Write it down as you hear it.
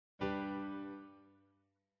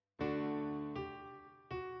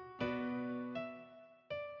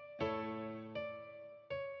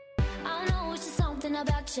something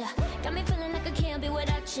about you. Got me feeling like I can't be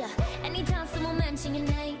without you. Anytime someone mention your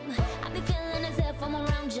name, I be feeling as if I'm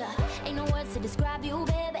around you. Ain't no words to describe you,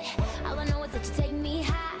 baby. All I know is that you take me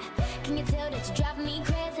high. Can you tell that you drive me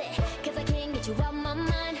crazy? Cause I can't get you out my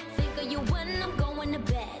mind. Think of you when I'm going to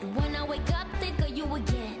bed. When I wake up, think of you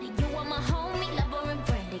again. You are my homie, lover, and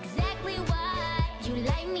friend. Exactly why you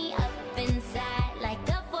light me up inside like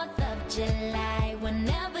the 4th of July.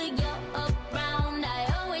 Whenever you're around, I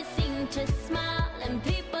always seem to smile. And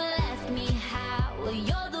people ask me how. Well,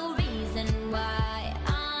 you're the reason why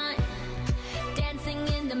I'm dancing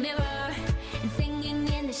in the mirror and singing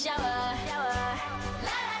in the shower.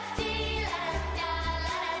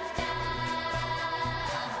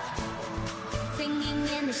 Singing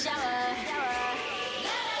in the shower.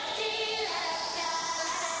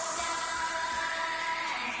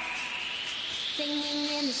 Singing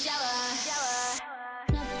in the shower.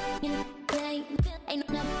 Ain't nothing play. Ain't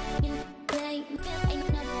nothing play. Ain't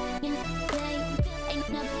nothing play. Ain't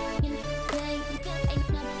nothing play. Ain't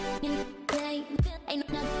nothing play. Ain't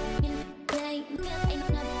nothing play. Ain't nothing play. Ain't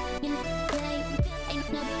nothing play. Ain't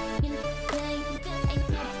nothing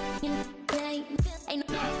play. Ain't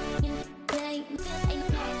nothing play. Ain't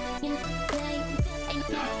nothing play. Ain't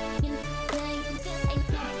nothing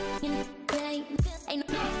play. Ain't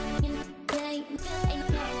nothing play. Ain't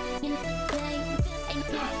nothing play. Ain't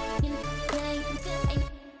nothing play.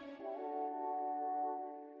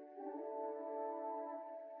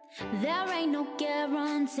 There ain't no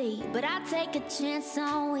guarantee, but I take a chance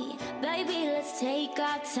on we. Baby, let's take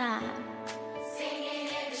our time. Singing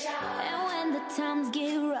in the shower. And when the times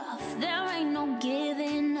get rough, there ain't no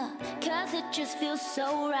giving up, cause it just feels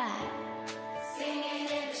so right. Singing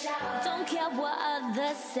in the shower. Don't care what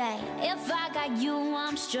others say. If I got you,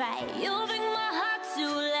 I'm straight. You bring my heart to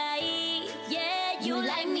life. Yeah, you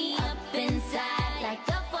light me up inside like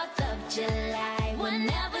the 4th of July.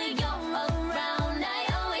 Whenever you're around, I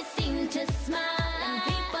always seem to smile. And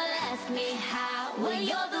people ask me how. Well,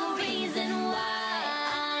 you're the reason why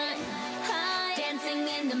I'm dancing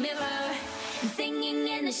in the mirror and singing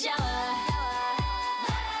in the shower.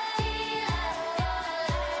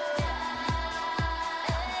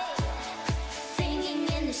 Singing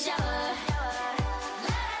in the shower.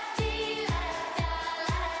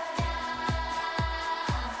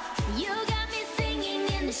 You got me singing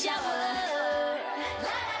in the shower.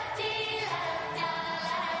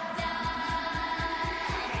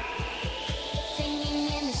 Singing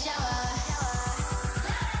in the shower.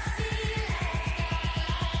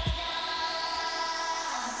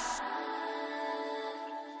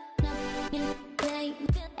 Nothing play.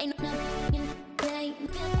 Ain't nothing play.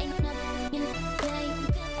 Ain't nothing play.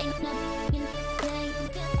 Ain't nothing play.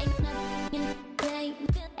 Ain't nothing play.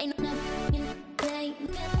 Ain't nothing play. Ain't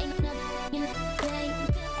nothing play. Ain't nothing play.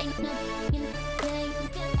 Ain't nothing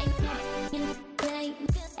play.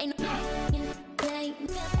 Ain't nothing play. Ain't nothing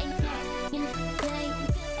play.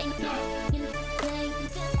 Ain't nothing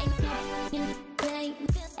play. Ain't nothing play.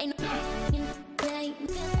 Ain't nothing play.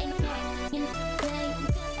 Ain't nothing play.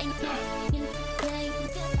 Ain't nothing play.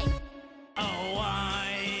 Oh,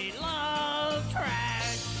 I love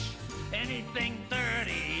trash. Anything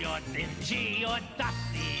dirty or dingy or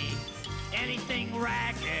dusty. Anything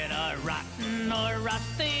ragged or rotten or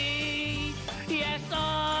rusty. Yes,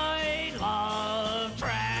 I love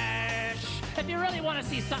trash. If you really want to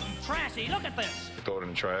see something trashy, look at this. Throw it in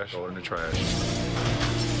the trash. Throw it in the trash.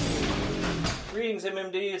 Greetings,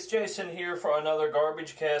 MMD. It's Jason here for another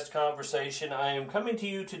Garbagecast Conversation. I am coming to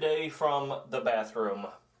you today from the bathroom.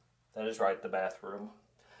 That is right, the bathroom.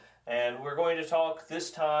 And we're going to talk this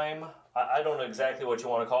time, I don't know exactly what you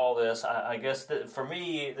want to call this. I guess that for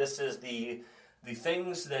me, this is the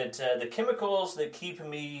things that, the chemicals that keep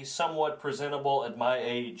me somewhat presentable at my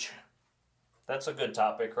age. That's a good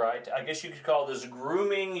topic, right? I guess you could call this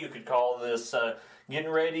grooming. You could call this getting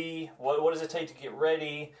ready. What does it take to get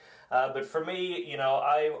ready? But for me, you know,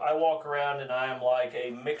 I walk around and I am like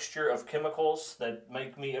a mixture of chemicals that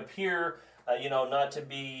make me appear, not to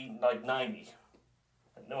be like 90.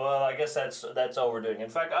 Well, I guess that's overdoing. In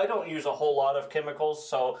fact, I don't use a whole lot of chemicals,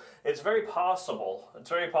 so it's very possible. It's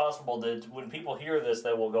very possible that when people hear this,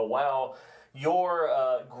 they will go, "Wow, your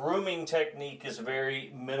grooming technique is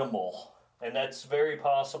very minimal," and that's very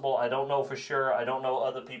possible. I don't know for sure. I don't know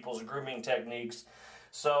other people's grooming techniques.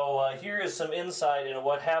 So here is some insight into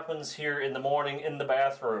what happens here in the morning in the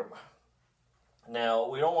bathroom. Now,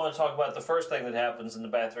 we don't want to talk about the first thing that happens in the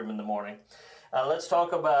bathroom in the morning. Let's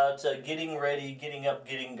talk about getting ready, getting up,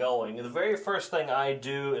 getting going. The very first thing I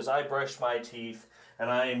do is I brush my teeth, and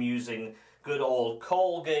I am using good old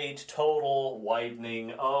Colgate Total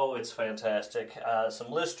Whitening. Oh, it's fantastic.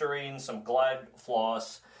 Some Listerine, some Glide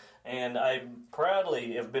Floss, and I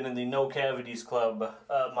proudly have been in the No Cavities Club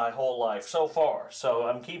my whole life so far. So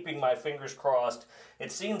I'm keeping my fingers crossed.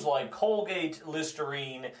 It seems like Colgate,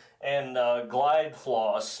 Listerine, and Glide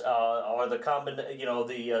Floss are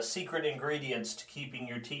the secret ingredients to keeping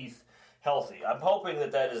your teeth healthy. I'm hoping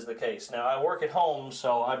that is the case. Now, I work at home,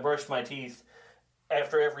 so I brush my teeth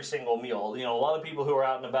after every single meal. A lot of people who are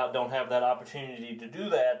out and about don't have that opportunity to do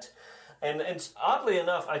that. And it's oddly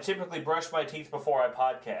enough, I typically brush my teeth before I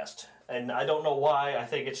podcast. And I don't know why. I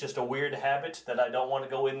think it's just a weird habit that I don't want to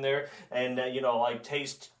go in there and,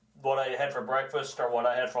 taste what I had for breakfast or what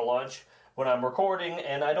I had for lunch when I'm recording.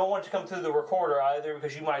 And I don't want it to come through the recorder either,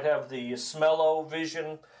 because you might have the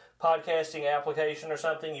Smell-O-Vision podcasting application or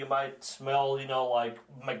something. You might smell, like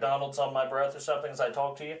McDonald's on my breath or something as I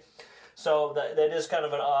talk to you. So that is kind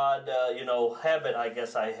of an odd, habit I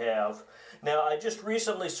guess I have. Now, I just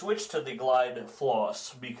recently switched to the Glide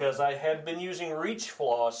Floss because I had been using Reach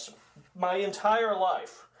Floss my entire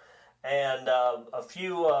life. And a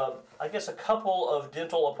couple of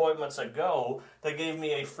dental appointments ago, they gave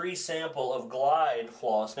me a free sample of Glide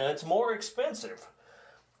Floss. Now, it's more expensive,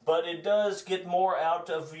 but it does get more out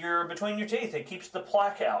of between your teeth. It keeps the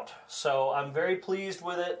plaque out. So I'm very pleased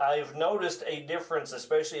with it. I've noticed a difference,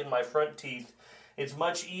 especially in my front teeth. It's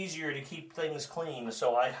much easier to keep things clean.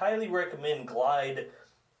 So I highly recommend Glide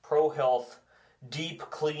Pro Health Deep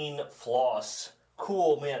Clean Floss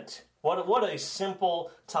Cool Mint. What a simple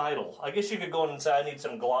title. I guess you could go in and say, I need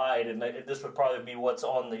some Glide, and this would probably be what's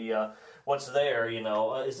on the, what's there,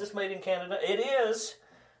 Is this made in Canada? It is.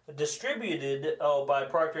 Distributed by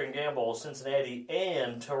Procter & Gamble, Cincinnati,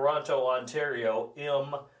 and Toronto, Ontario,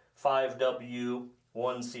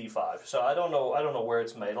 M5W1C5. So I don't know where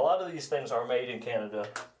it's made. A lot of these things are made in Canada.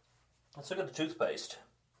 Let's look at the toothpaste.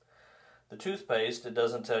 The toothpaste, it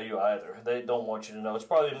doesn't tell you either. They don't want you to know. It's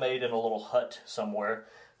probably made in a little hut somewhere.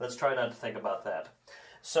 Let's try not to think about that.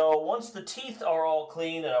 So once the teeth are all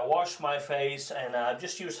clean and I wash my face, and I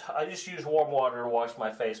just use warm water to wash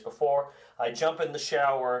my face before I jump in the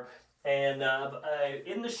shower, and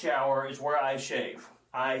in the shower is where I shave.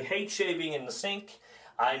 I hate shaving in the sink.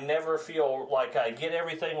 I never feel like I get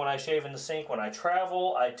everything when I shave in the sink. When I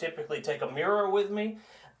travel, I typically take a mirror with me.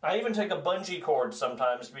 I even take a bungee cord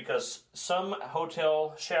sometimes, because some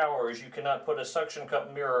hotel showers you cannot put a suction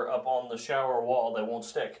cup mirror up on the shower wall. They won't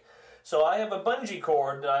stick. So I have a bungee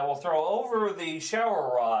cord that I will throw over the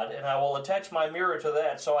shower rod, and I will attach my mirror to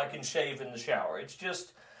that so I can shave in the shower. It's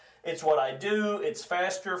what I do. It's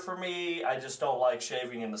faster for me. I just don't like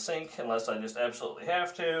shaving in the sink unless I just absolutely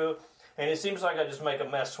have to. And it seems like I just make a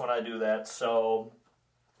mess when I do that, so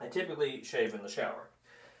I typically shave in the shower.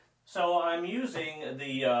 So I'm using it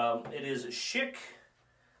is Schick.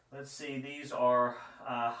 Let's see, these are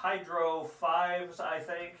Hydro 5s, I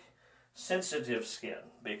think. Sensitive skin,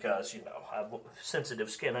 because, I have sensitive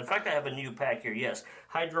skin. In fact, I have a new pack here, yes.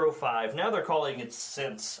 Hydro 5. Now they're calling it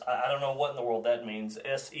Sense. I don't know what in the world that means.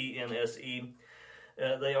 S-E-N-S-E.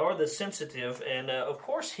 They are the sensitive, and of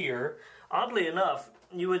course here, oddly enough,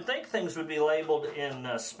 you would think things would be labeled in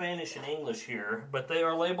Spanish and English here, but they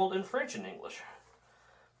are labeled in French and English.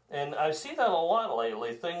 And I see that a lot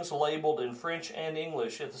lately, things labeled in French and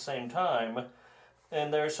English at the same time.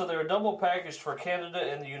 And they're double packaged for Canada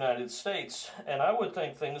and the United States. And I would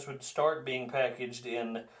think things would start being packaged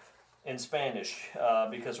in Spanish,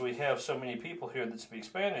 because we have so many people here that speak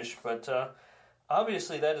Spanish. But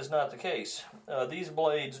obviously that is not the case. These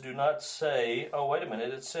blades do not say, oh, wait a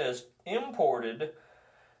minute, it says imported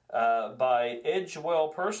by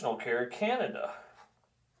Edgewell Personal Care, Canada.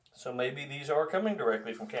 So maybe these are coming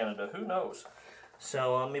directly from Canada. Who knows?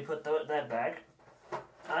 So let me put that back.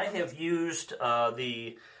 I have used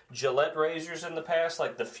the Gillette razors in the past,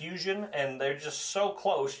 like the Fusion, and they're just so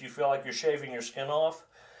close you feel like you're shaving your skin off.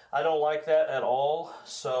 I don't like that at all,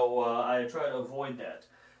 so I try to avoid that.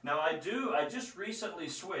 Now I just recently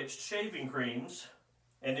switched shaving creams,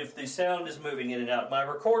 and if the sound is moving in and out, my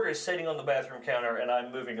recorder is sitting on the bathroom counter and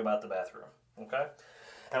I'm moving about the bathroom, okay?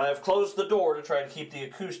 And I've closed the door to try to keep the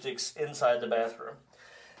acoustics inside the bathroom.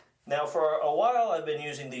 Now, for a while, I've been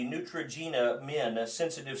using the Neutrogena Men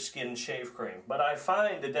Sensitive Skin Shave Cream, but I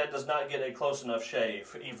find that does not get a close enough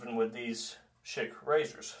shave, even with these Schick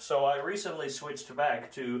razors. So I recently switched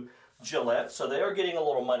back to Gillette, so they are getting a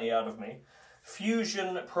little money out of me.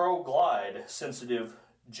 Fusion Pro Glide Sensitive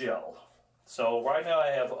Gel. So right now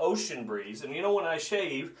I have Ocean Breeze, and when I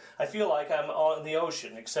shave, I feel like I'm on the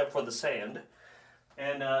ocean, except for the sand.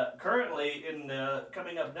 And currently,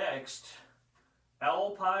 coming up next,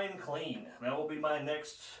 Alpine Clean. That will be my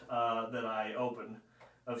next that I open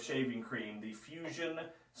of shaving cream. The Fusion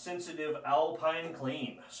Sensitive Alpine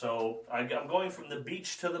Clean. So I'm going from the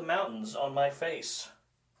beach to the mountains on my face.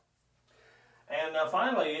 And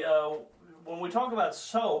finally, when we talk about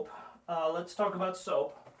soap, let's talk about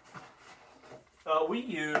soap. We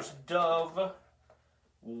use Dove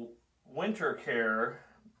Winter Care.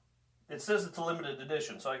 It says it's a limited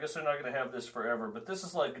edition, so I guess they're not going to have this forever. But this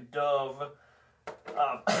is like Dove.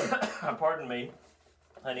 Pardon me.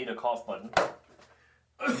 I need a cough button.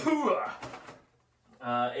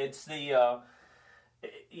 It's the,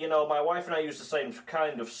 my wife and I use the same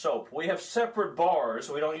kind of soap. We have separate bars,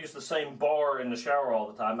 so we don't use the same bar in the shower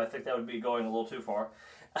all the time. I think that would be going a little too far.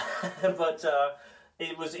 But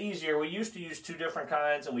it was easier. We used to use two different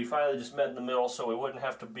kinds, and we finally just met in the middle, so we wouldn't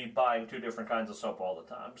have to be buying two different kinds of soap all the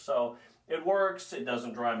time. So it works. It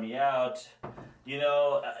doesn't dry me out.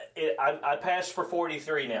 I passed for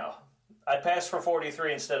 43 now. I passed for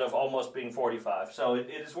 43 instead of almost being 45. So it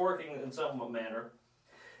is working in some manner.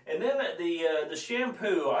 And then the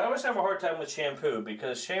shampoo. I always have a hard time with shampoo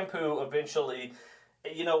because shampoo eventually,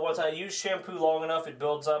 once I use shampoo long enough, it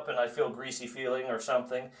builds up and I feel greasy feeling or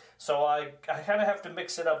something. So I kind of have to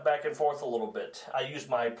mix it up back and forth a little bit. I use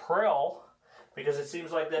my Prel because it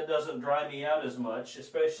seems like that doesn't dry me out as much,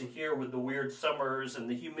 especially here with the weird summers and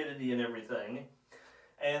the humidity and everything.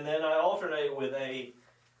 And then I alternate with a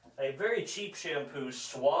very cheap shampoo,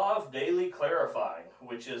 Suave Daily Clarifying,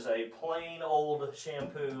 which is a plain old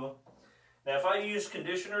shampoo. Now, if I use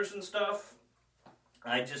conditioners and stuff,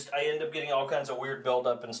 I end up getting all kinds of weird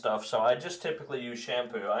buildup and stuff, so I just typically use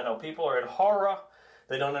shampoo. I know people are in horror.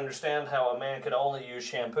 They don't understand how a man can only use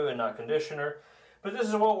shampoo and not conditioner, but this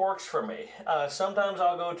is what works for me. Sometimes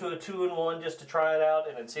I'll go to a 2-in-1 just to try it out,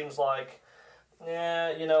 and it seems like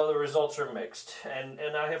the results are mixed. And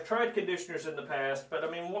I have tried conditioners in the past, but I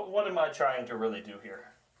mean, what am I trying to really do here?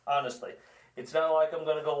 Honestly, it's not like I'm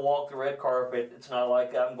going to go walk the red carpet. It's not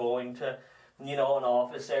like I'm going to, an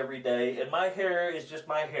office every day. And my hair is just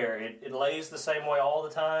my hair. It lays the same way all the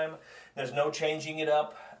time. There's no changing it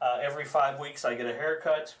up. Every 5 weeks I get a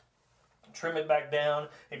haircut, trim it back down,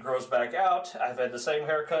 it grows back out. I've had the same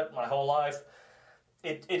haircut my whole life.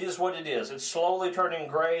 It is what it is. It's slowly turning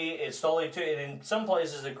gray. In some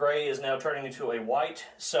places the gray is now turning into a white.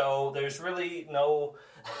 So there's really no,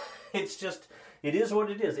 it is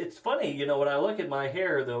what it is. It's funny, when I look at my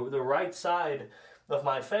hair, the right side of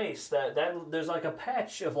my face, that there's like a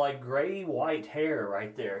patch of like gray white hair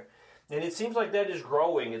right there. And it seems like that is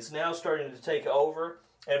growing. It's now starting to take over.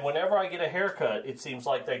 And whenever I get a haircut, it seems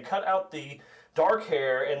like they cut out the dark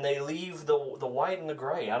hair and they leave the white and the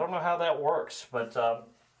gray. I don't know how that works, but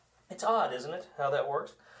it's odd, isn't it, how that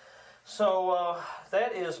works? So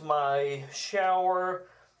that is my shower.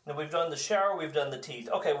 And we've done the shower, we've done the teeth.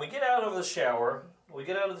 Okay, we get out of the shower,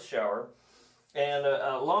 and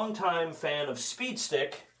a longtime fan of Speed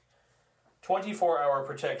Stick 24-hour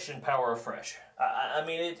protection power fresh. I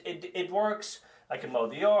mean, it works. I can mow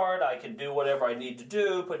the yard, I can do whatever I need to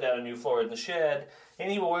do, put down a new floor in the shed,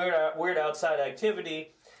 any weird outside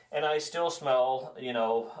activity, and I still smell,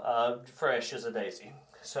 fresh as a daisy.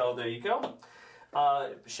 So there you go.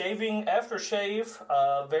 Shaving,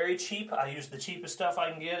 aftershave, very cheap. I use the cheapest stuff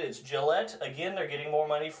I can get. It's Gillette. Again, they're getting more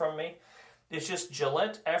money from me. It's just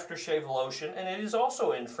Gillette aftershave lotion, and it is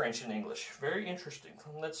also in French and English. Very interesting.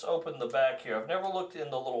 Let's open the back here. I've never looked in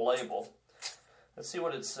the little label. Let's see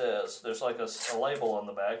what it says. There's like a label on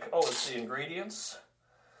the back. Oh, it's the ingredients.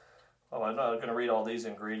 Oh, I'm not going to read all these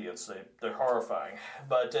ingredients. They're horrifying.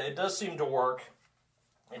 But it does seem to work.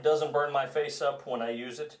 It doesn't burn my face up when I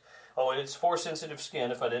use it. Oh, and it's for sensitive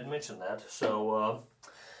skin, if I didn't mention that. So,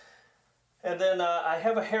 and then I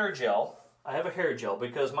have a hair gel.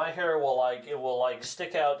 Because my hair will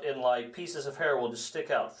stick out, and like pieces of hair will just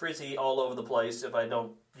stick out frizzy all over the place if I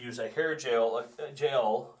don't use a hair gel.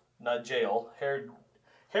 Not jail.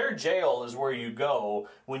 Hair gel is where you go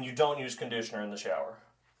when you don't use conditioner in the shower.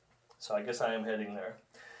 So I guess I am heading there.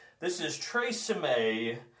 This is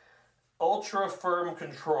Tresemme Ultra Firm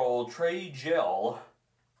Control Tray Gel.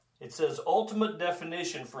 It says ultimate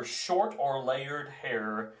definition for short or layered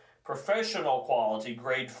hair, professional quality,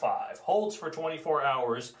 grade 5. Holds for 24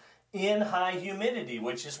 hours in high humidity,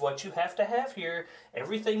 which is what you have to have here.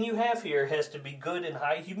 Everything you have here has to be good in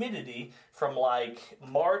high humidity from like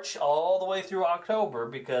March all the way through October,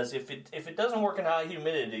 because if it doesn't work in high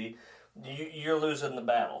humidity, you're losing the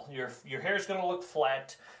battle. Your hair's going to look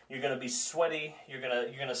flat. You're going to be sweaty. You're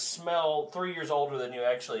going to smell 3 years older than you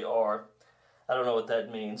actually are. I don't know what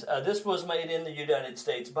that means. This was made in the United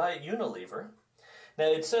States by Unilever.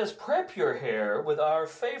 Now, it says prep your hair with our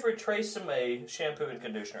favorite Tresemme shampoo and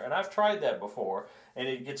conditioner. And I've tried that before, and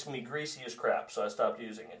it gets me greasy as crap, so I stopped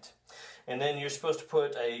using it. And then you're supposed to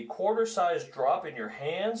put a quarter-size drop in your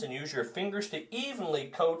hands and use your fingers to evenly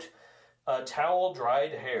coat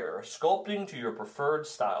towel-dried hair, sculpting to your preferred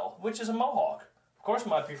style, which is a mohawk. Of course,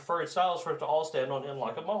 my preferred style is for it to all stand on end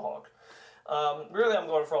like a mohawk. Really, I'm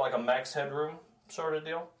going for like a max headroom sort of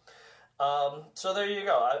deal. So there you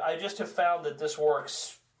go. I just have found that this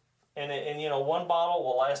works, and one bottle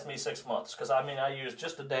will last me 6 months, because I use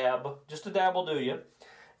just a dab will do you,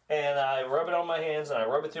 and I rub it on my hands and I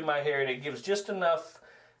rub it through my hair, and it gives just enough,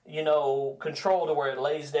 control to where it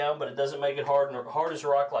lays down, but it doesn't make it hard as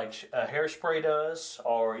rock like hairspray does,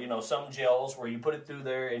 or some gels where you put it through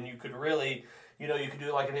there, and you could really, you could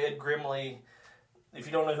do like an Ed Grimley. If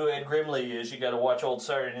you don't know who Ed Grimley is, you got to watch old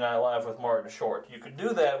Saturday Night Live with Martin Short. You could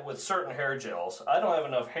do that with certain hair gels. I don't have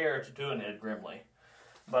enough hair to do an Ed Grimley,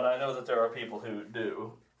 but I know that there are people who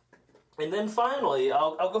do. And then finally,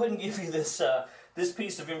 I'll go ahead and give you this this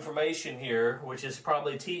piece of information here, which is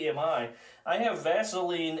probably TMI. I have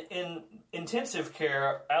Vaseline Intensive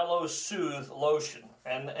Care Aloe Soothe Lotion,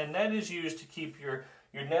 and that is used to keep your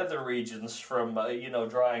nether regions from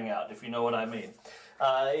drying out, if you know what I mean.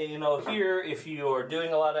 Here, if you are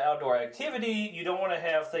doing a lot of outdoor activity, you don't want to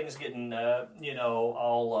have things getting,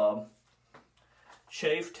 all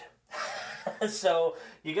chafed. So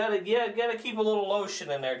you gotta keep a little lotion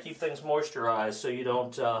in there, keep things moisturized, so you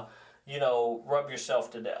don't, rub yourself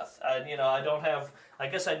to death. I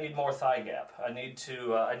guess I need more thigh gap. I need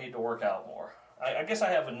to work out more. I guess I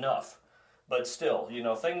have enough. But still,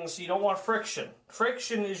 things, you don't want friction.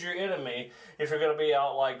 Friction is your enemy if you're going to be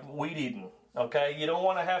out like weed eating. Okay, you don't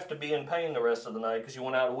want to have to be in pain the rest of the night because you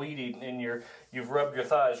went out weed eating and you've rubbed your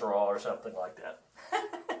thighs raw or something like that.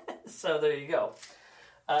 So there you go.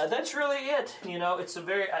 That's really it. It's a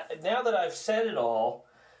very now that I've said it all.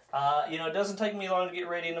 It doesn't take me long to get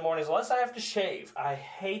ready in the mornings unless I have to shave. I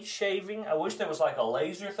hate shaving. I wish there was like a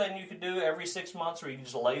laser thing you could do every 6 months where you can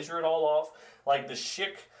just laser it all off, like the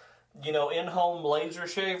Schick, in-home laser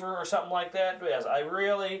shaver or something like that. Yes,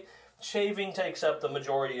 shaving takes up the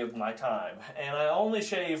majority of my time, and I only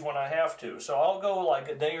shave when I have to. So I'll go like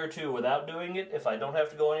a day or two without doing it if I don't have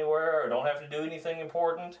to go anywhere or don't have to do anything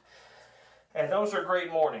important. And those are great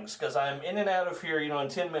mornings because I'm in and out of here, in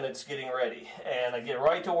 10 minutes getting ready, and I get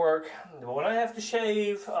right to work. But when I have to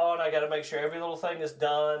shave, and I got to make sure every little thing is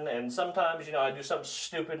done. And sometimes, I do something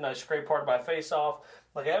stupid and I scrape part of my face off.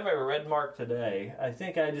 Like I have a red mark today. I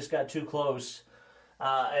think I just got too close.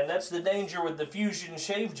 And that's the danger with the Fusion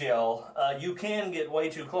Shave Gel. You can get way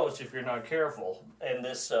too close if you're not careful. And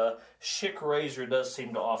this Schick razor does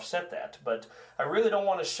seem to offset that. But I really don't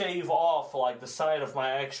want to shave off like the side of my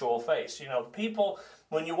actual face. People,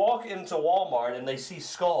 when you walk into Walmart and they see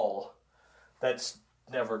skull, that's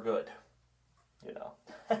never good.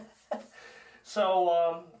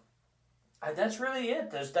 So, that's really it.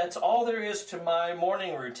 That's all there is to my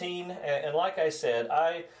morning routine. And like I said,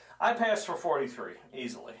 I pass for 43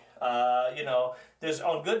 easily. There's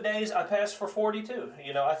on good days I pass for 42.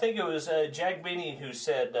 I think it was Jack Benny who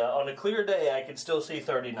said on a clear day I could still see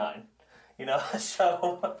 39.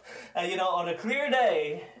 So on a clear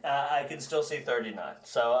day I can still see 39.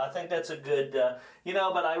 So I think that's a good.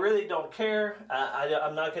 But I really don't care.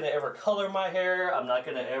 I'm not going to ever color my hair. I'm not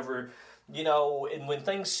going to ever. And when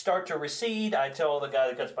things start to recede, I tell the guy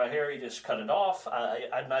that cuts my hair, you just cut it off.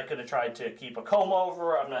 I'm not going to try to keep a comb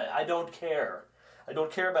over. I don't care. I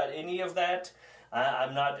don't care about any of that.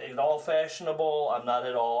 I'm not at all fashionable. I'm not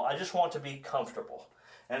at all. I just want to be comfortable.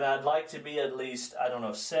 And I'd like to be at least,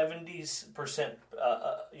 70%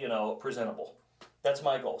 presentable. That's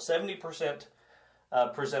my goal. 70%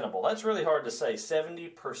 presentable. That's really hard to say.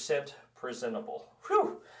 70% presentable.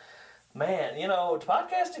 Whew. Man,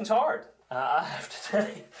 podcasting's hard. I have to tell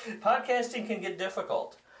you, podcasting can get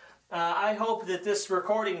difficult. I hope that this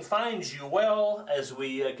recording finds you well as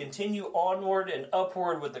we continue onward and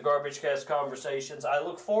upward with the Garbagecast Conversations. I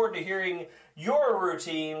look forward to hearing your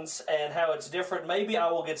routines and how it's different. Maybe I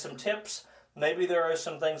will get some tips. Maybe there are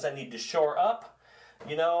some things I need to shore up.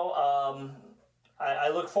 I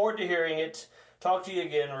look forward to hearing it. Talk to you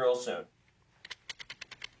again real soon.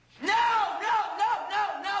 No!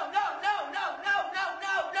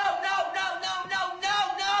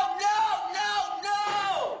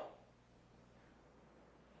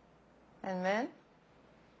 And men?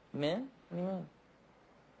 Men? What do you mean? Do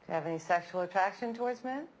you have any sexual attraction towards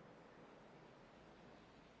men?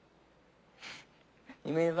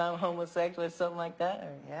 You mean if I'm homosexual or something like that?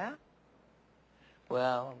 Or... Yeah?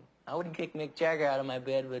 Well, I wouldn't kick Mick Jagger out of my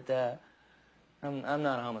bed, but I'm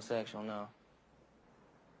not a homosexual, no.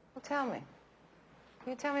 Well, tell me.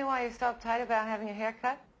 Can you tell me why you're so uptight about having your hair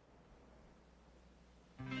cut?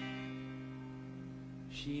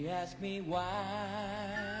 She asked me why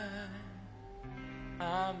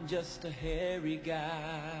I'm just a hairy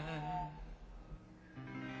guy.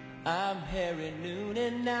 I'm hairy noon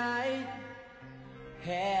and night,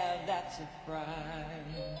 hair that's a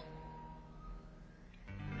fright.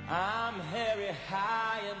 I'm hairy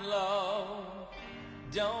high and low,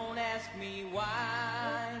 don't ask me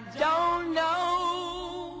why, don't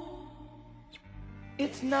know.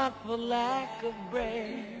 It's not for lack of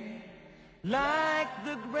bread, like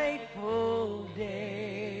the Grateful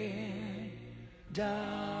Dead,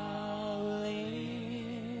 darling.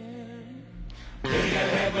 Big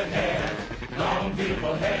head with hair, long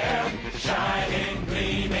beautiful hair, shining,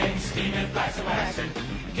 gleaming, steaming, flashing, waxing.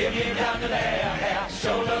 Give you down to there, hair,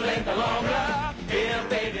 shoulder length or longer. Here,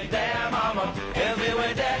 baby, there, mama,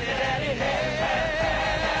 everywhere, daddy, daddy, hair.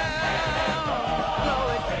 Blow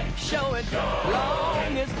it, show it,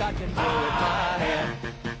 long as God can blow it, my hair.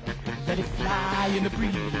 Let it fly in the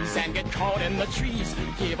breeze and get caught in the trees.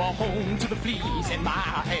 Give a home to the fleas in my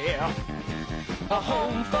hair. A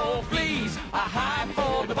home for fleas, a hive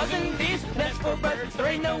for the buzzing bees. That's for birds, there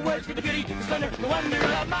ain't no words for the beauty, the splendor, the wonder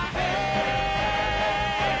of my hair.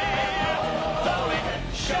 Blow it,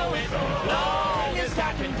 show it, long as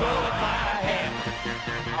God can blow it, my hair.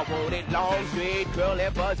 I want it long, straight, curly,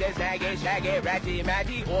 fuzzy, saggy, shaggy, ratty,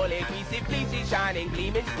 matty, oily, greasy, fleecy, shining,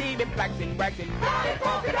 gleaming, steaming, flaxing, waxing. Powdered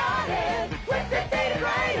polka dotted, twisted, faded,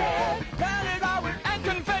 braided, powdered all with and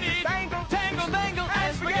confetti, tangle, tangle, dangle,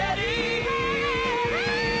 and spaghetti.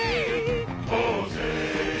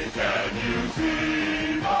 Jose, can you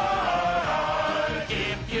see my eyes?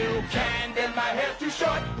 If you can, then my hair's too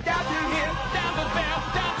short. Down to here, down to there,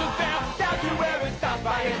 down to there, down to where it stops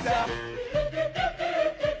by itself.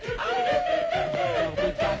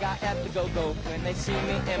 At the go-go when they see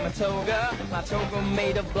me in my toga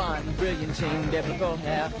made of blonde, brilliant, chain, difficult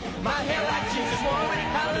hair. My hair like Jesus wore it,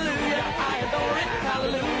 hallelujah, I adore it,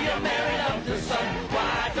 hallelujah, married up to the sun.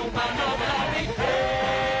 Why don't my mother love me?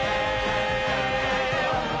 Hair,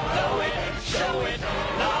 blow it, show it,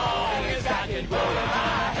 long as I can blow it,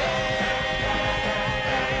 my hair.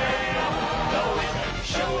 Blow it,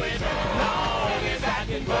 show it, long as I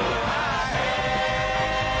can blow it, my hair.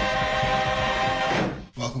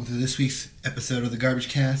 Welcome to this week's episode of the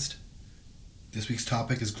Garbagecast. This week's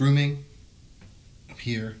topic is grooming. I'm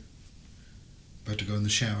here, about to go in the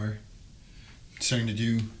shower. I'm starting to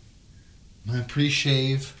do my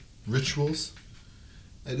pre-shave rituals.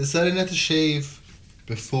 I decided not to shave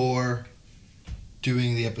before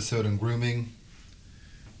doing the episode on grooming.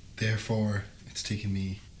 Therefore, it's taken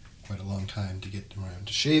me quite a long time to get around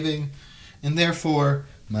to shaving. And therefore,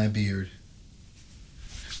 my beard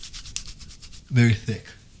very thick.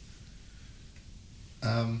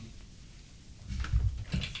 In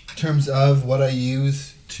terms of what I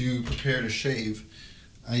use to prepare to shave,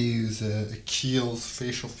 I use a Kiehl's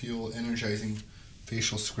Facial Fuel Energizing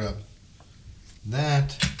Facial Scrub.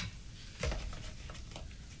 That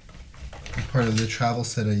is part of the travel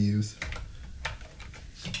set I use.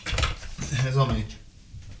 It has all my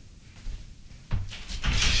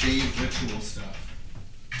shave ritual stuff.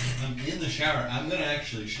 I'm in the shower. I'm going to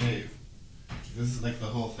actually shave. This is like the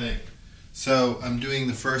whole thing. So I'm doing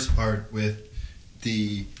the first part with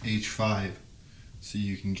the H5 so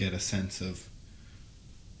you can get a sense of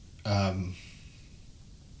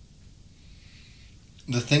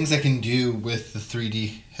the things I can do with the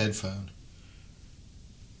 3D headphone.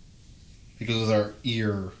 Because those are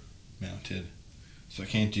ear mounted. So I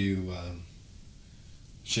can't do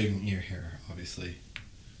shaving ear hair, obviously.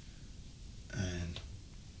 And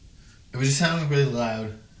it was just sounding really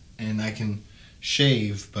loud, and I can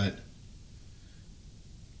shave, but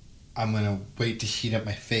I'm going to wait to heat up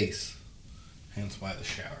my face, hence why the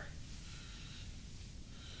shower.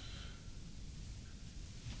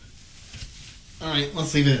 Alright,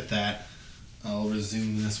 let's leave it at that. I'll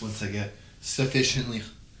resume this once I get sufficiently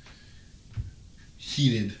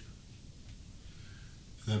heated.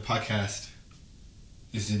 The podcast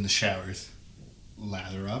is in the showers.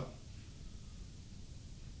 Lather up,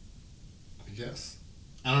 I guess.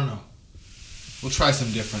 I don't know. We'll try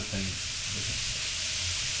some different things.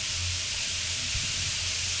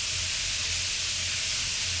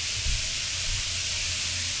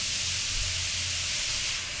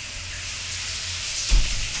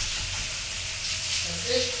 At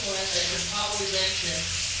this point, I should probably mention,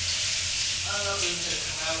 I don't know if it's going to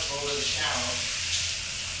come out over the shower,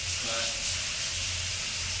 but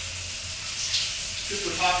since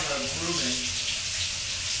we're talking about grooming,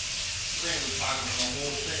 we're going to be talking about the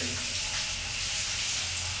whole thing.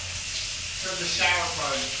 From the shower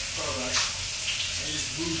product, I use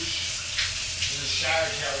Whoosh. There's a shower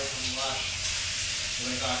jelly from Lush that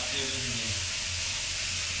I got given to me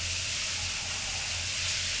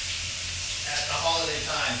at the holiday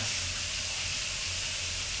time.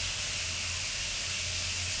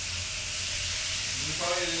 You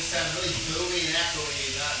probably didn't sound really boomy and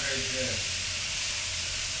echoey, not very good.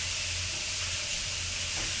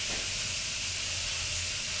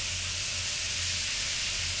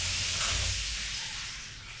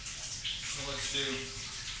 So let's do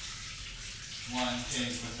one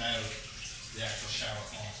take without the actual shower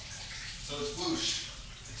foam. So it's Whoosh.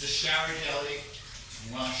 It's a shower jelly,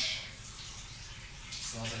 Lush.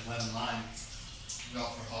 Smells like lemon lime. Well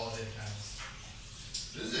for holiday times.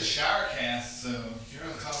 This is a shower cast, so if you're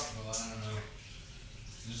uncomfortable, I don't know.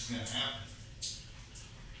 It's just gonna happen.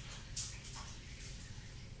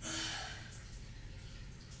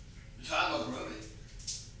 We're talking about grooming.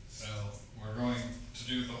 So we're going to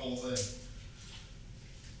do the whole thing.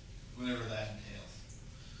 Whatever that entails.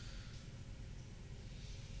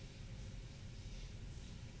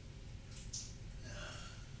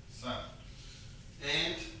 So,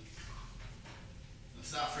 and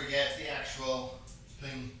let's not forget the actual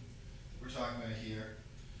thing we're talking about here.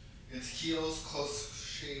 It's Kiehl's Close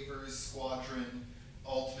Shavers Squadron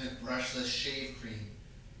Ultimate Brushless Shave Cream.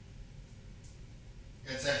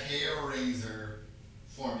 It's a hair razor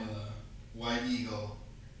formula, White Eagle.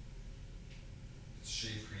 It's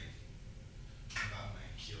shave cream. I got my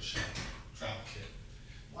Kiehl travel kit.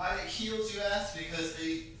 Why Kiehls, you ask? Because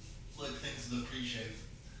they like things to the pre-shave.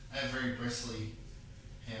 I have very bristly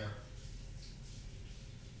hair.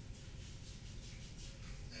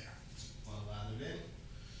 There. Well lathered in.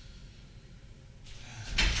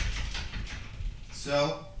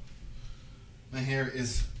 So, my hair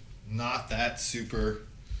is not that super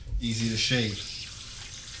easy to shave.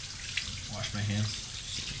 Wash my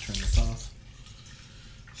hands. Turn this off.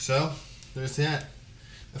 So, there's that.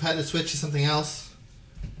 I've had to switch to something else.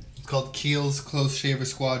 It's called Kiehl's Close Shaver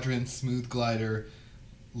Squadron Smooth Glider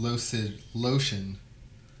Lotion.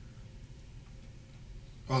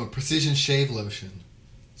 Oh, Precision Shave Lotion.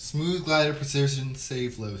 Smooth Glider Precision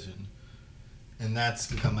Shave Lotion. And that's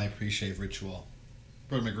become my pre-shave ritual.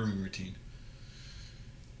 Part of my grooming routine.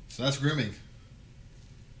 So that's grooming.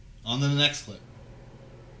 On to the next clip.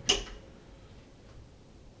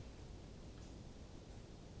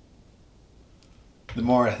 The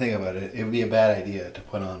more I think about it, it would be a bad idea to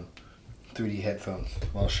put on 3D headphones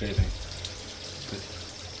while shaving. But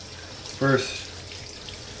first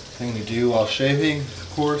thing to do while shaving,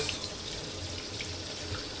 of course,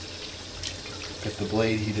 get the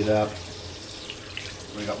blade heated up.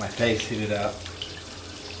 I got my face heated up.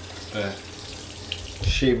 The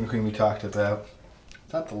shaving cream we talked about.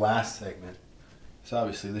 It's not the last segment. It's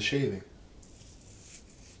obviously the shaving.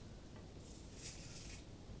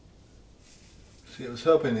 See, I was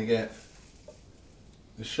hoping to get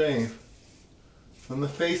the shave from the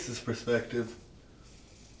face's perspective.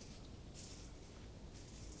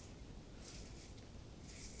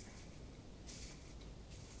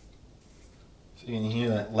 So you can hear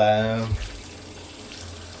that loud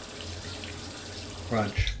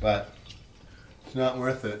crunch, but it's not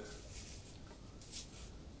worth it.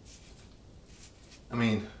 I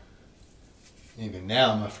mean, even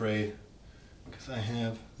now I'm afraid, because I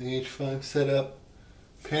have the H5 set up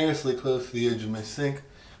perilously close to the edge of my sink,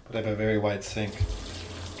 but I have a very wide sink.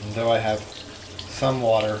 And though I have some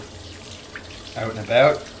water out and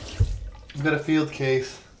about, I've got a field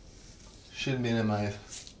case. Should minimize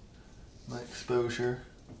my exposure.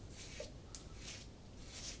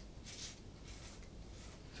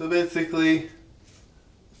 So basically,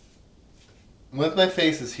 once my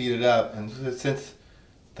face is heated up, and since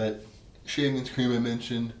that shaving cream I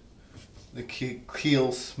mentioned, the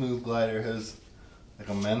Kiehl Smooth Glider has like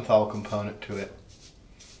a menthol component to it.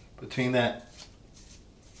 Between that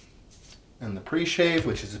and the pre-shave,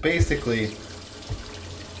 which is basically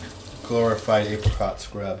glorified apricot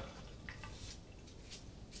scrub.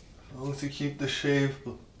 As long as you keep the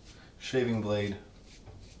shaving blade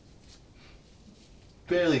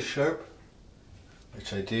fairly sharp,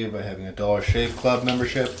 which I do by having a Dollar Shave Club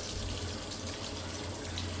membership.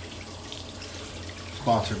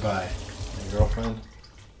 Sponsored by my girlfriend,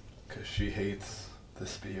 because she hates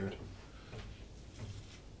this beard.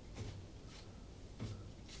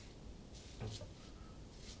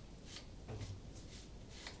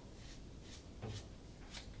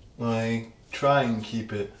 I try and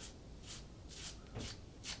keep it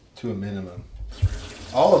to a minimum.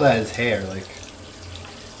 All of that is hair, like,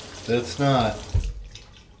 that's not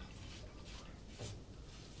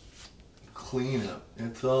cleanup.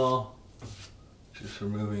 It's all Just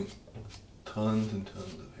removing tons and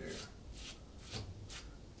tons of hair.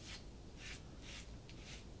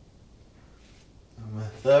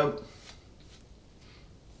 With that,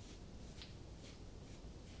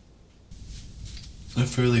 a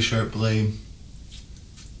fairly sharp blade.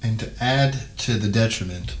 And to add to the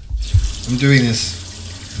detriment, I'm doing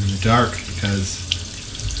this in the dark because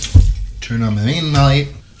turn on my main light,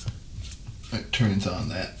 it turns on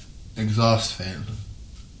that exhaust fan,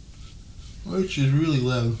 which is really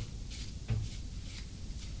loud.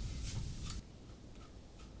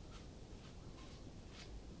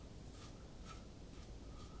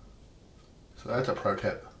 So that's a pro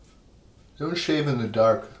tip. Don't shave in the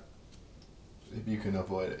dark if you can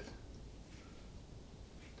avoid it.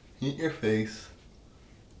 Heat your face.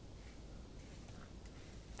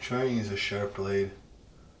 Try and use a sharp blade.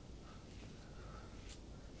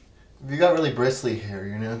 If you got really bristly hair,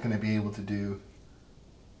 you're not going to be able to do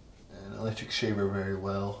an electric shaver very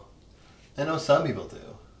well. I know some people do.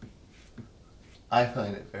 I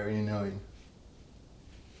find it very annoying.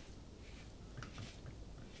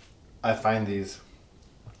 I find these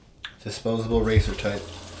disposable razor type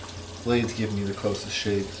blades give me the closest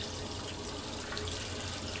shaves.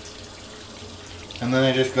 And then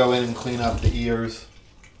I just go in and clean up the ears,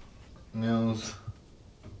 nose,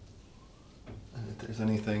 and if there's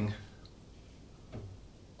anything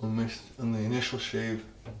on the initial shave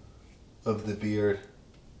of the beard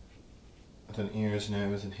with an ears,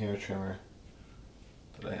 nose, and hair trimmer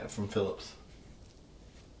that I have from Philips.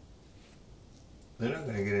 They're not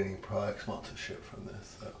going to get any product sponsorship from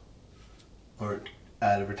this, so, or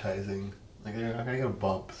advertising. Like, they're not going to get a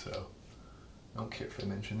bump, so I don't care if I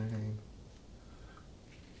mention their name.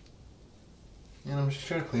 And I'm just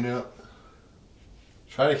trying to clean it up.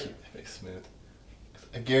 Try to keep my face smooth.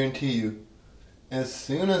 I guarantee you, as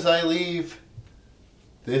soon as I leave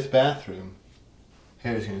this bathroom,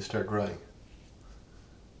 hair is going to start growing.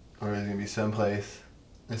 Or there's going to be someplace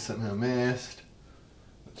that's somehow missed.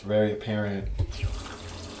 It's very apparent.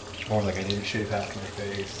 Or like I didn't shave half my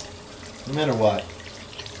face. No matter what.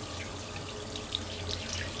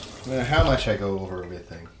 No matter how much I go over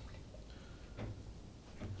everything.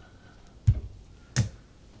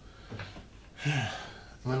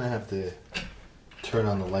 I'm gonna have to turn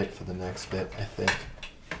on the light for the next bit, I think.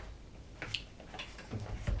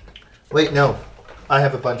 Wait, no. I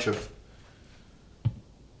have a bunch of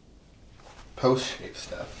post-shave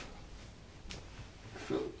stuff.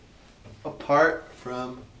 So, apart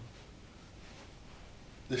from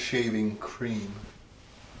the shaving cream,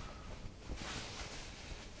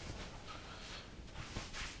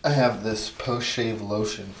 I have this post-shave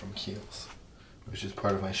lotion from Kiehl's, which is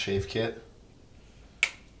part of my shave kit.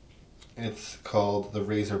 It's called the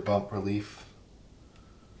Razor Bump Relief.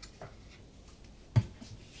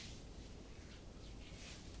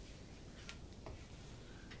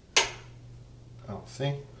 Oh,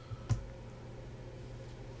 see?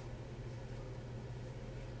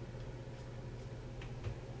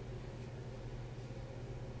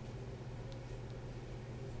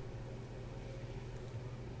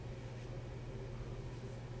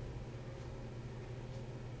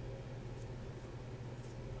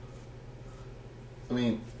 I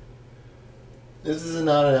mean, this is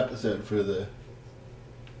not an episode for the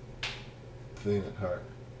feeling at heart,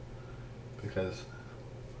 because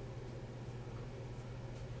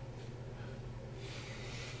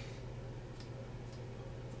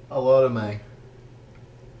a lot of my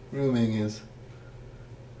grooming is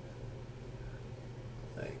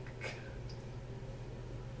like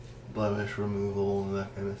blemish removal and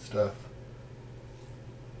that kind of stuff.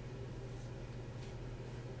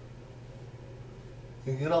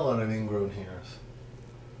 You get a lot of ingrown hairs.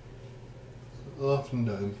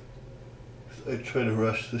 Oftentimes, I try to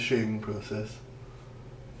rush the shaving process.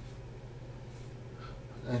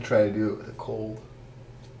 I try to do it with a cold.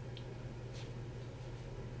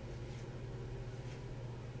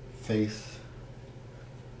 Face.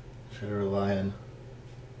 Try to rely on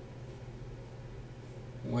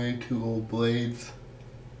way too old blades.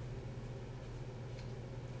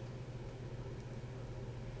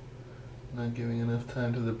 Not giving enough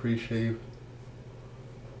time to the pre-shave.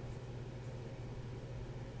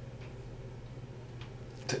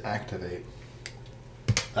 To activate.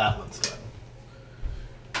 That one's done.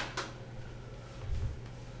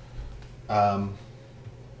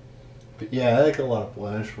 But yeah, I like a lot of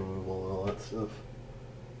blemish removal and all that stuff.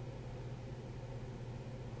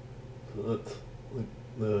 So that's like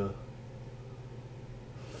the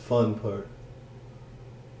fun part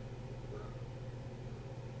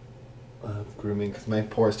of grooming, because my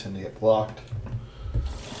pores tend to get blocked.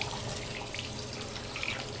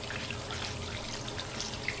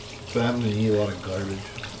 So I happen to eat a lot of garbage.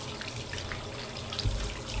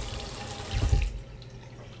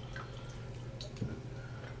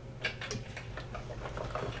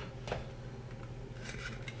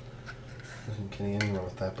 Isn't getting anywhere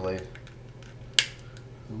with that blade.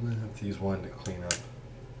 I'm gonna have to use one to clean up.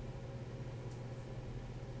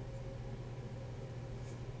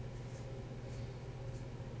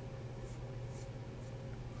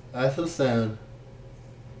 That's the sound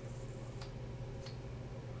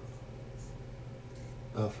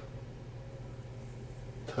of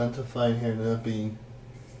tons of fine hair not being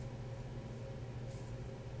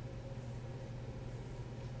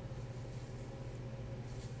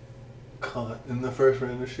caught in the first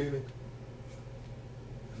round of shaving.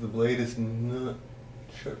 The blade is not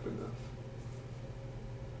sharp enough.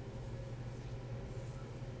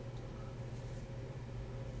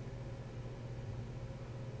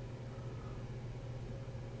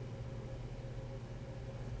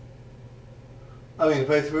 I mean,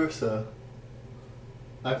 vice versa.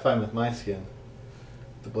 I find with my skin,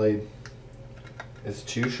 the blade is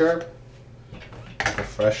too sharp. Like a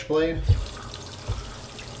fresh blade.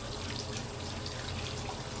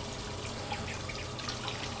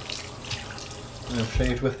 And I've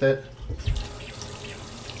shaved with it.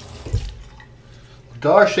 The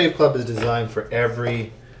Dollar Shave Club is designed for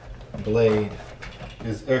every blade.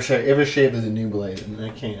 Every shave is a new blade, and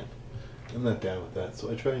I can't. I'm not down with that,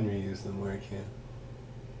 so I try and reuse them where I can.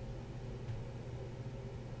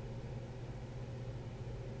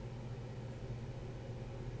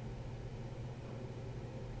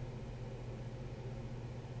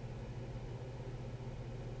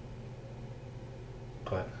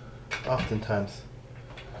 But oftentimes,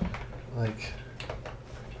 like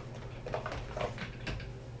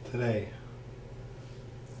today,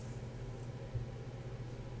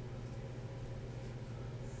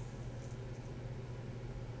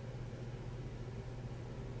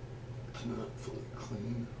 it's not fully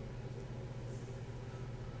clean.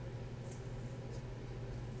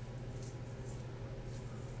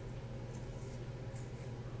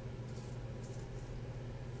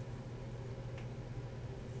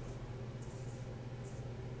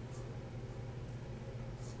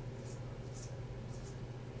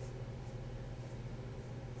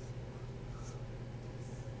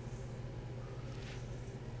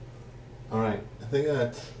 Alright, I think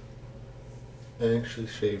that's actually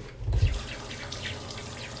shaved.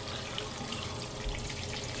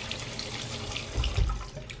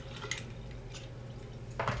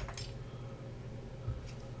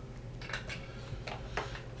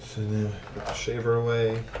 So now put the shaver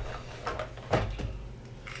away.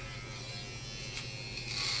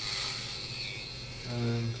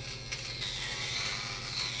 And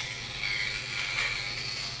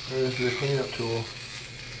there's the cleanup tool.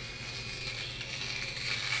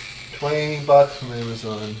 $20 from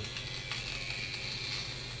Amazon.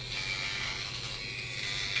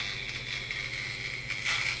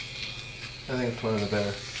 I think it's one of the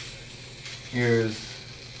better ears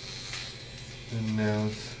and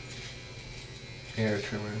nose hair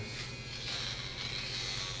trimmers.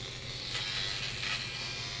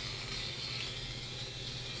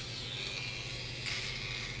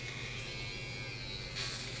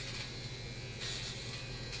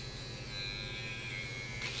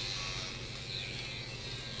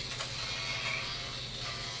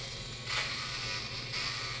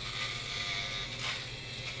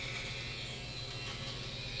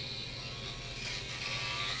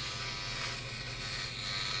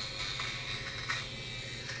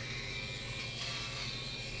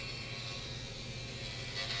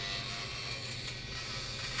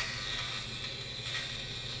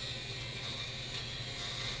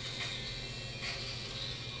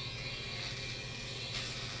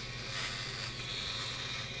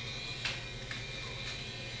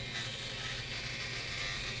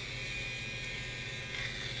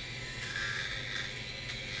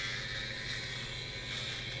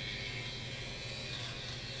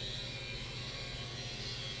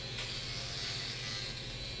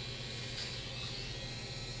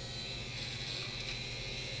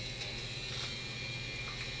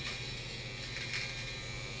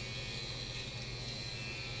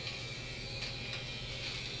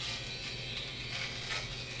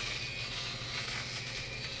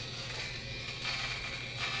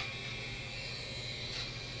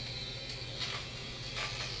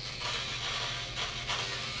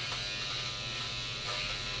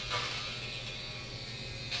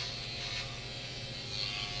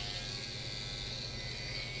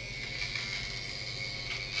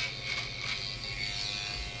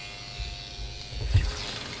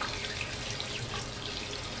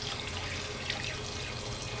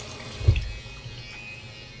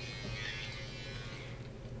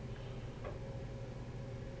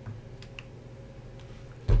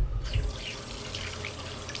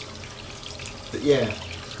 But yeah,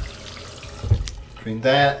 between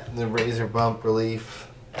that and the razor bump relief,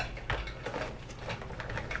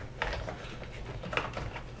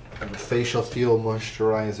 and the facial fuel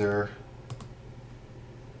moisturizer,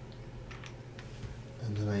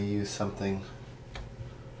 and then I use something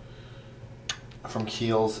from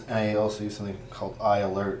Kiehl's. I also use something called Eye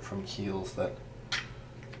Alert from Kiehl's that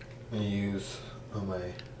I use on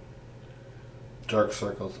my dark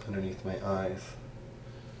circles underneath my eyes.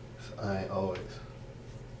 So I always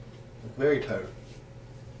look very tired.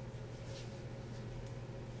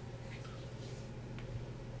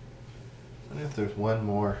 I wonder if there's one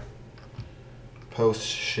more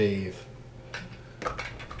post-shave.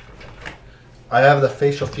 I have the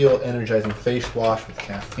Facial Fuel Energizing Face Wash with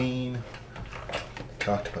caffeine. I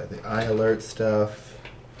talked about the Eye Alert stuff.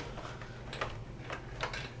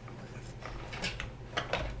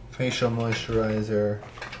 Facial moisturizer.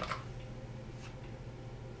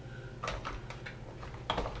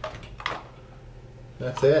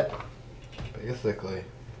 That's it, basically.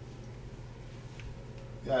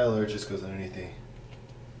 The Eye Alert just goes underneath the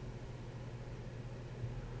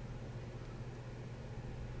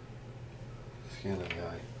skin of the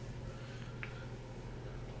eye.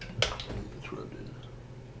 It's rubbed in.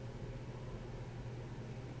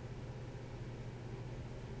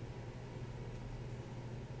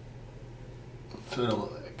 So I don't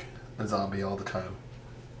look like a zombie all the time.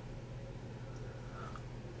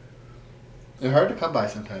 They're hard to come by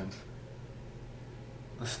sometimes.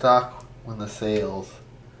 The stock when the sales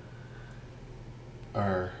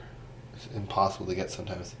are impossible to get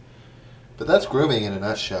sometimes. But that's grooming in a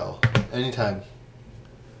nutshell. Anytime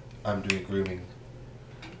I'm doing grooming,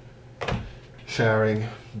 showering,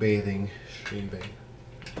 bathing, shaving,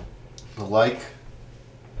 the like,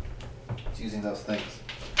 it's using those things.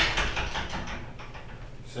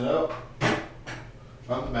 So,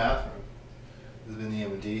 from the bathroom, this has been the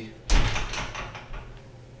M&D.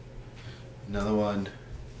 Another one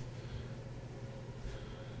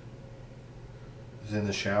is in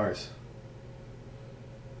the showers.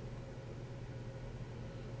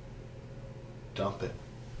 Dump it.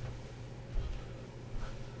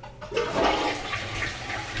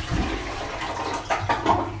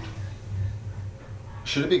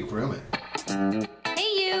 Should it be grooming?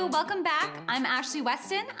 Welcome back. I'm Ashley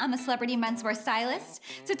Weston. I'm a celebrity menswear stylist.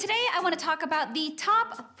 So today I want to talk about the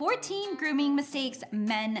top 14 grooming mistakes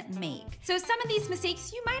men make. So some of these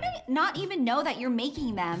mistakes you might not even know that you're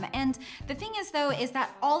making them. And the thing is though, is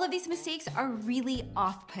that all of these mistakes are really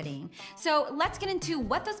off-putting. So let's get into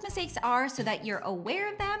what those mistakes are so that you're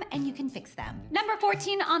aware of them and you can fix them. Number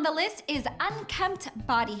 14 on the list is unkempt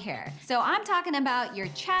body hair. So I'm talking about your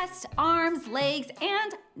chest, arms, legs,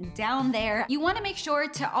 and down there. You want to make sure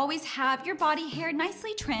to always have your body hair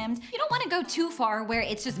nicely trimmed. You don't want to go too far where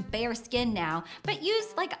it's just bare skin now, but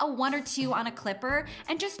use like a 1 or 2 on a clipper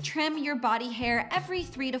and just trim your body hair every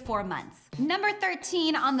 3 to 4 months. Number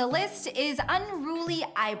 13 on the list is unruly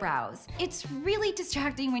eyebrows. It's really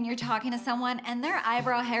distracting when you're talking to someone and their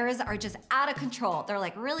eyebrow hairs are just out of control. They're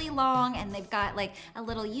like really long and they've got like a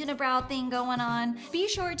little unibrow thing going on. Be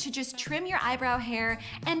sure to just trim your eyebrow hair,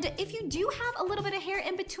 and if you do have a little bit of hair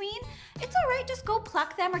in between, it's all right, just go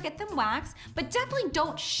pluck them or get them waxed, but definitely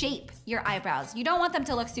don't shape your eyebrows. You don't want them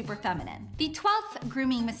to look super feminine. The 12th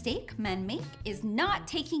grooming mistake men make is not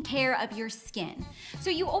taking care of your skin. So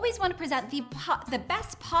you always want to present the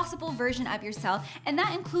best possible version of yourself, and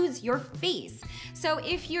that includes your face. So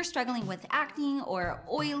if you're struggling with acne or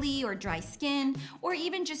oily or dry skin, or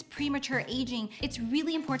even just premature aging, it's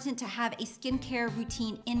really important to have a skincare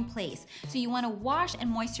routine in place. So you want to wash and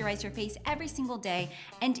moisturize your face every single day,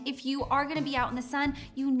 and if you are going to be out in the sun,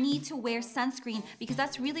 you need to wear sunscreen because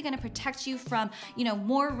that's really going to protect you from,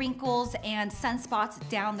 more wrinkles and sunspots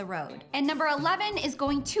down the road. And number 11 is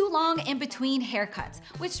going too long in between haircuts,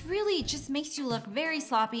 which really just makes you look very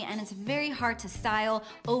sloppy, and it's very hard to style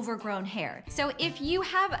overgrown hair. So if you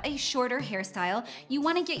have a shorter hairstyle, you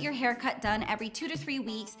want to get your haircut done every 2 to 3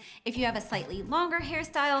 weeks. If you have a slightly longer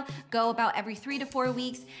hairstyle, go about every 3 to 4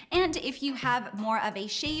 weeks. And if you have more of a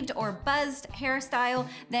shaved or buzzed hairstyle,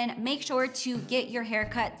 then make sure to get your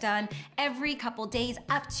haircut done every couple days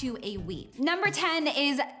up to a week. Number 10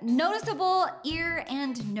 is noticeable ear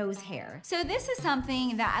and nose hair. So this is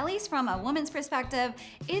something that, at least from a woman's perspective,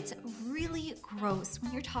 it's really gross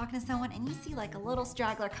when you're talking to someone and you see like a little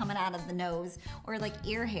straggler coming out of the nose or like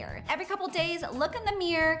ear hair. Every couple days, look in the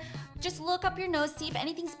mirror, just look up your nose, see if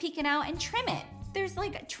anything's peeking out and trim it. there's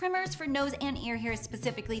like trimmers for nose and ear hair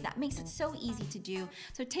specifically that makes it so easy to do.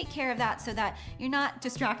 So take care of that so that you're not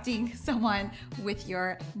distracting someone with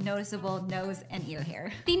your noticeable nose and ear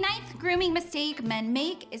hair. The 9th grooming mistake men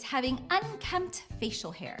make is having unkempt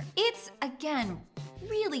facial hair. It's, again,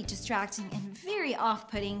 really distracting and very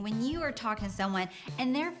off-putting when you are talking to someone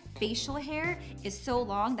and their facial hair is so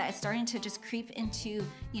long that it's starting to just creep into,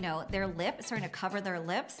 you know, their lip. It's starting to cover their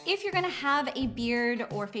lips. If you're gonna have a beard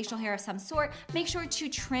or facial hair of some sort, make sure to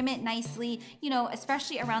trim it nicely, you know,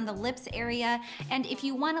 especially around the lips area. And if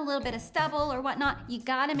you want a little bit of stubble or whatnot, you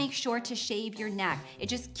gotta make sure to shave your neck. It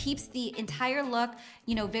just keeps the entire look,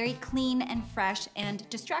 you know, very clean and fresh and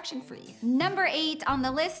distraction-free. Number 8 on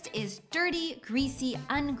the list is dirty, greasy,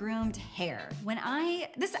 ungroomed hair.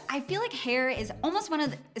 I feel like hair is almost one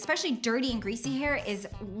of the, especially dirty and greasy hair is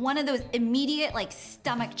one of those immediate like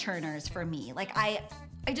stomach churners for me. Like I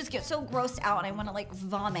just get so grossed out and I want to like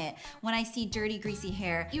vomit when I see dirty, greasy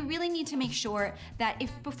hair. You really need to make sure that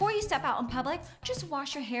before you step out in public, just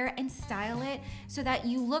wash your hair and style it so that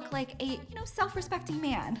you look like a, you know, self-respecting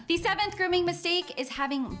man. The 7th grooming mistake is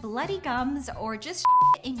having bloody gums or just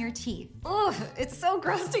in your teeth. Ugh, it's so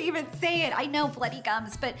gross to even say it. I know, bloody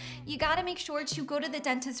gums, but you gotta make sure to go to the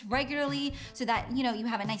dentist regularly so that, you know, you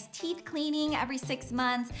have a nice teeth cleaning every 6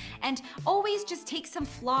 months, and always just take some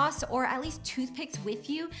floss or at least toothpicks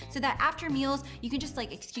with you so that after meals, you can just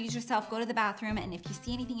like excuse yourself, go to the bathroom, and if you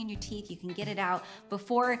see anything in your teeth, you can get it out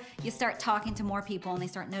before you start talking to more people and they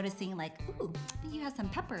start noticing like, ooh, I think you have some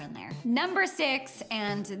pepper in there. Number 6,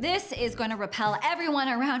 and this is going to repel everyone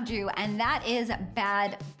around you, and that is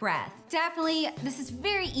bad breath. Definitely, this is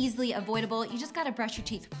very easily avoidable. You just gotta brush your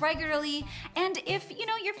teeth regularly, and if you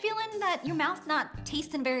know you're feeling that your mouth's not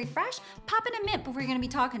tasting very fresh, pop in a mint before you're gonna be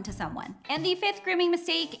talking to someone. And the 5th grooming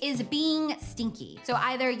mistake is being stinky. So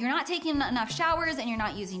either you're not taking enough showers and you're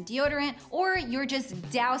not using deodorant, or you're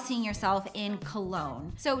just dousing yourself in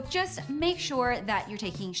cologne. So just make sure that you're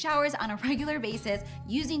taking showers on a regular basis,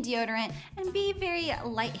 using deodorant, and be very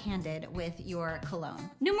light-handed with your cologne.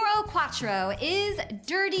 Numero 4 is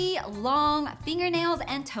dirty, long fingernails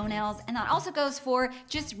and toenails, and that also goes for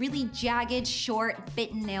just really jagged, short,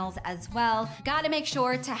 bitten nails as well. Gotta make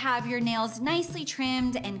sure to have your nails nicely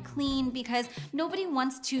trimmed and clean because nobody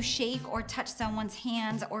wants to shake or touch someone's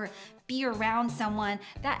hands or be around someone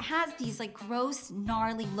that has these like gross,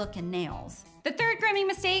 gnarly looking nails. The 3rd grooming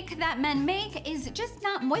mistake that men make is just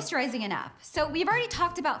not moisturizing enough. So we've already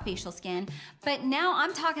talked about facial skin, but now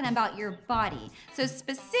I'm talking about your body. So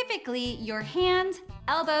specifically your hands,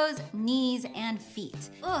 elbows, knees, and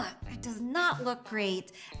feet. Ugh, it does not look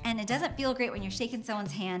great, and it doesn't feel great when you're shaking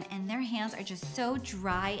someone's hand and their hands are just so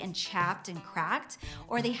dry and chapped and cracked,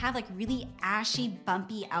 or they have like really ashy,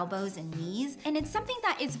 bumpy elbows and knees. And it's something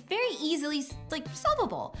that is very easily like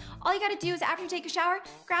solvable. All you gotta do is after you take a shower,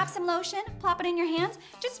 grab some lotion, plop it in your hands,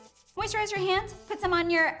 just moisturize your hands, put some on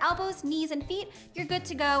your elbows, knees, and feet. You're good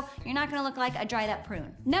to go. You're not gonna look like a dried up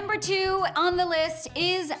prune. Number 2 on the list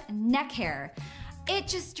is neck hair. It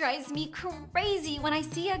just drives me crazy when I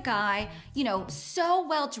see a guy, you know, so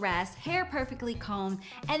well dressed, hair perfectly combed,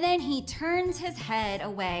 and then he turns his head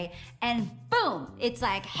away and boom, it's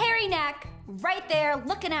like hairy neck right there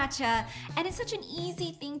looking at ya, and it's such an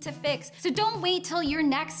easy thing to fix. So don't wait till your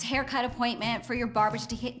next haircut appointment for your barber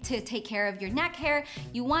to take care of your neck hair.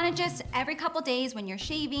 You wanna just every couple days when you're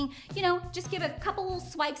shaving, you know, just give a couple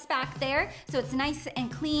swipes back there so it's nice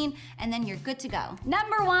and clean, and then you're good to go.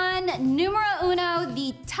 Number 1, numero uno,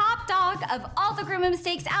 the top dog of all the grooming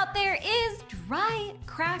mistakes out there is dry,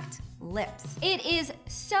 cracked lips. It is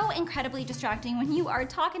so incredibly distracting when you are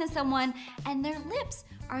talking to someone and their lips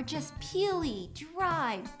are just peely,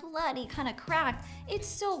 dry, bloody, kind of cracked. It's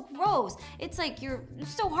so gross. It's like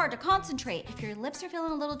it's so hard to concentrate. If your lips are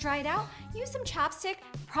feeling a little dried out, use some chapstick,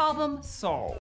 problem solved.